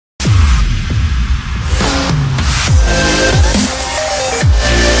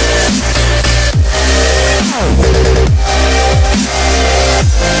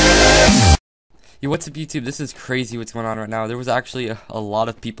Yo, what's up YouTube? This is crazy what's going on right now. There was actually a lot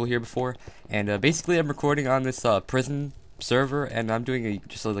of people here before, and basically I'm recording on this prison server, and I'm doing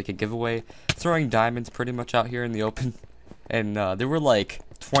like a giveaway, throwing diamonds pretty much out here in the open. And there were like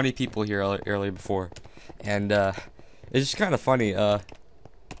 20 people here earlier before, and it's just kind of funny.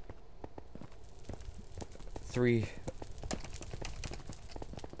 Three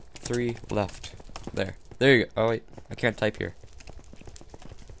left. There you go. Oh wait, I can't type here.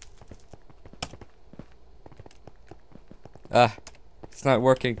 It's not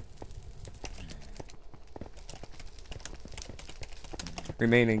working.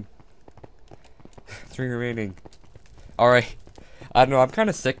 Remaining. 3 remaining. Alright. I don't know, I'm kind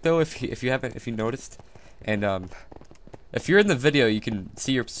of sick though, if you noticed. And if you're in the video, you can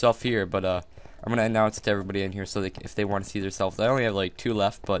see yourself here, but I'm gonna announce it to everybody in here so if they want to see themselves. I only have like 2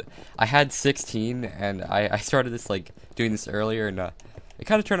 left, but I had 16, and I started this doing this earlier, and it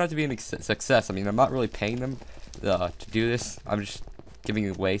kind of turned out to be a success. I mean, I'm not really paying them to do this. I'm just giving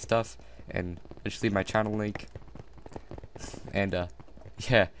away stuff, and I just leave my channel link. And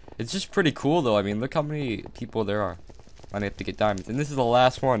yeah, it's just pretty cool though. I mean, look how many people there are lining up to get diamonds, and this is the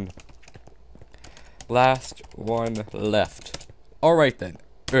last one. Last one left. All right then.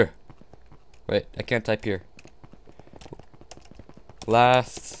 Wait, I can't type here.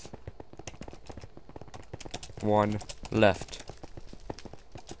 Last one left.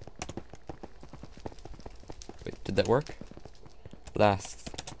 Wait, did that work? Last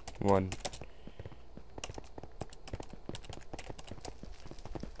one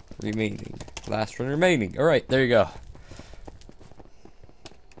remaining. Last one remaining. Alright, there you go.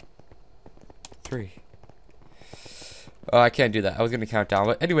 3. Oh, I can't do that. I was gonna count down,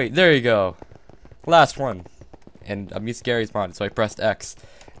 but anyway, there you go. Last one. And I'm used Gary's mod, so I pressed X.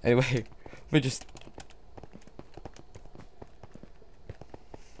 Anyway, let me just.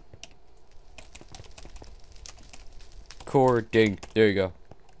 Recording. There you go.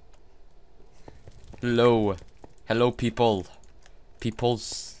 Hello. Hello, people.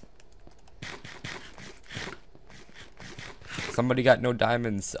 Peoples. Somebody got no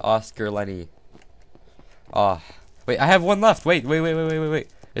diamonds. Oscar Lenny. Wait, I have 1 left. Wait.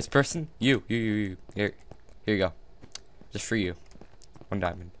 This person? You. Here you go. Just for you. 1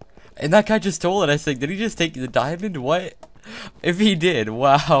 diamond. And that guy just stole it, I think. Did he just take the diamond? What? If he did,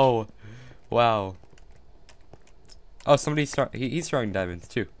 wow. Wow. Oh, he's throwing diamonds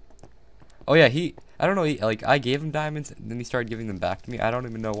too. Oh yeah, I don't know, I gave him diamonds, and then he started giving them back to me. I don't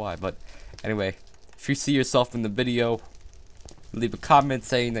even know why, but anyway, if you see yourself in the video, leave a comment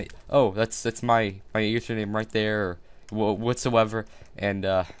saying that, oh, that's my username right there, or whatsoever, and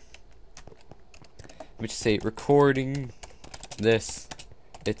let me just say, recording this,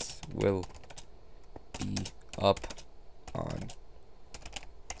 it will be up on,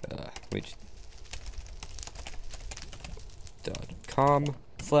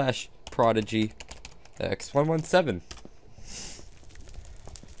 .com/prodigy x117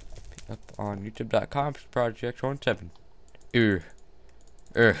 up on youtube.com/prodigy x117.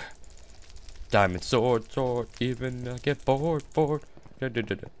 Diamond sword, even get bored.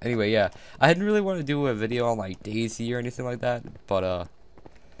 Anyway, yeah, I didn't really want to do a video on like Daisy or anything like that, but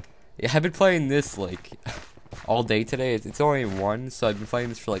yeah, I've been playing this like all day today. It's only 1, so I've been playing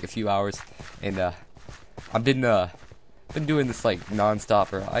this for like a few hours, and I've been doing this like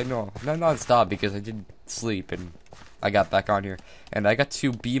non-stop, or I know not non-stop because I did sleep and I got back on here, and I got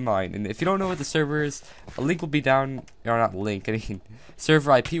to B-Mine. And if you don't know what the server is, a link will be down, or not link, I mean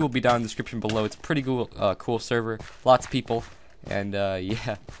server IP will be down in the description below. It's a pretty cool server, lots of people, and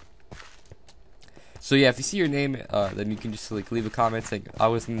yeah. So yeah, if you see your name, then you can just like leave a comment saying I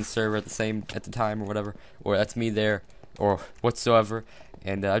was in the server at the time or whatever, or that's me there, or whatsoever.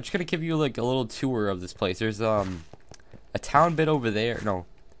 And I'm just gonna give you like a little tour of this place. There's a town bit over there. No,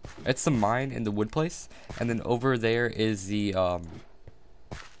 it's the mine in the wood place, and then over there is the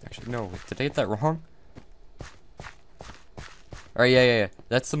actually no, did I get that wrong? Alright, yeah,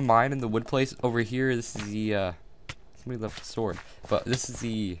 that's the mine in the wood place. Over here, this is the somebody left a sword, but this is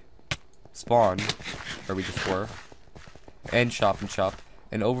the spawn where we just were, and shop,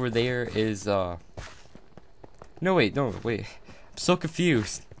 and over there is no wait, I'm so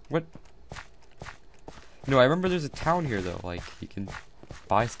confused. What? No, I remember there's a town here though, like you can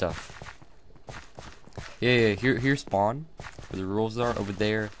buy stuff. Yeah, here's spawn, where the rules are. Over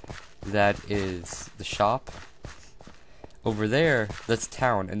there, that is the shop. Over there, that's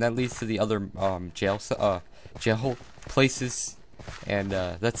town, and that leads to the other jail places, and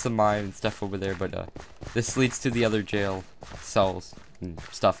that's the mine and stuff over there. But this leads to the other jail cells and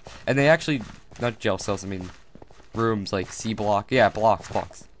stuff, and they actually, not jail cells, I mean rooms, like C block, yeah,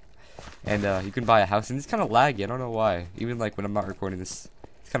 blocks. and you can buy a house, and it's kind of laggy. I don't know why. Even like when I'm not recording this,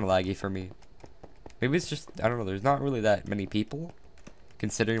 it's kind of laggy for me. Maybe it's just, I don't know, there's not really that many people,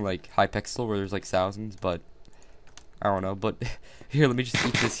 considering like Hypixel where there's like thousands, but I don't know. But here, let me just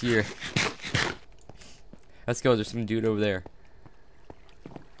eat this here. Let's go. There's some dude over there.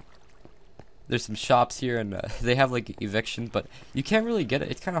 There's some shops here, and they have like eviction, but you can't really get it.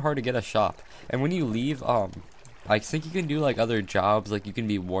 It's kind of hard to get a shop. And when you leave, I think you can do like other jobs, like you can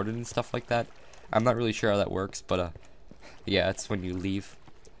be warden and stuff like that. I'm not really sure how that works, but yeah, it's when you leave.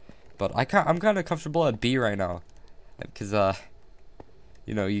 But I'm kind of comfortable at B right now, because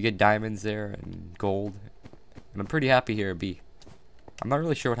you know, you get diamonds there and gold, and I'm pretty happy here at B. I'm not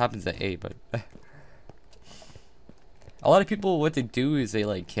really sure what happens at A, but a lot of people, what they do is they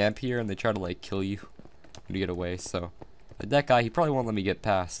like camp here and they try to like kill you when you get away. So like that guy, he probably won't let me get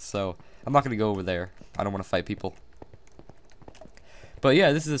past, so I'm not gonna go over there. I don't want to fight people. But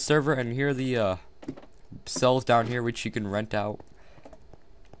yeah, this is a server, and here are the cells down here which you can rent out.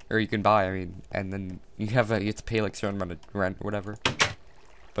 Or you can buy, I mean, and then you have to pay like a certain amount of rent or whatever.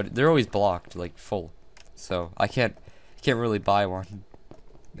 But they're always blocked, like full. So I can't really buy one.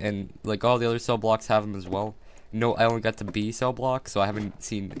 And like all the other cell blocks have them as well. No, I only got the B cell block, so I haven't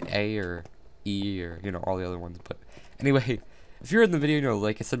seen A or E or, you know, all the other ones. But anyway, if you're in the video, you know,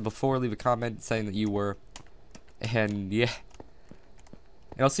 like I said before, leave a comment saying that you were. And yeah.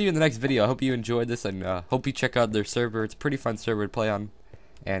 And I'll see you in the next video. I hope you enjoyed this, and hope you check out their server. It's a pretty fun server to play on.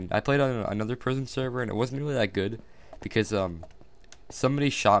 And I played on another prison server, and it wasn't really that good because somebody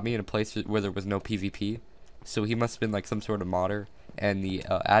shot me in a place where there was no PvP, so he must have been like some sort of modder, and the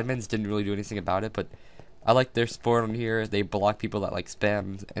admins didn't really do anything about it. But I like their support on here. They block people that like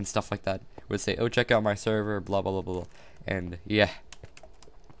spam and stuff like that, would say, oh, check out my server, blah blah blah blah, and yeah.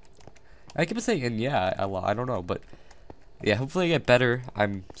 I keep saying yeah a lot. I don't know, but yeah, hopefully I get better.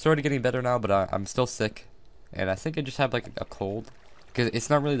 I'm sort of getting better now, but I'm still sick, and I think I just have like a cold. Because it's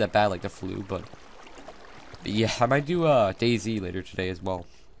not really that bad like the flu, but yeah, I might do DayZ later today as well.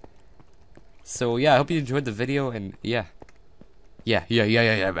 So yeah, I hope you enjoyed the video, and yeah. Yeah.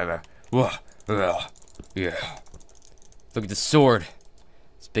 Look at the sword.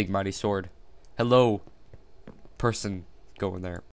 This big mighty sword. Hello, person going there.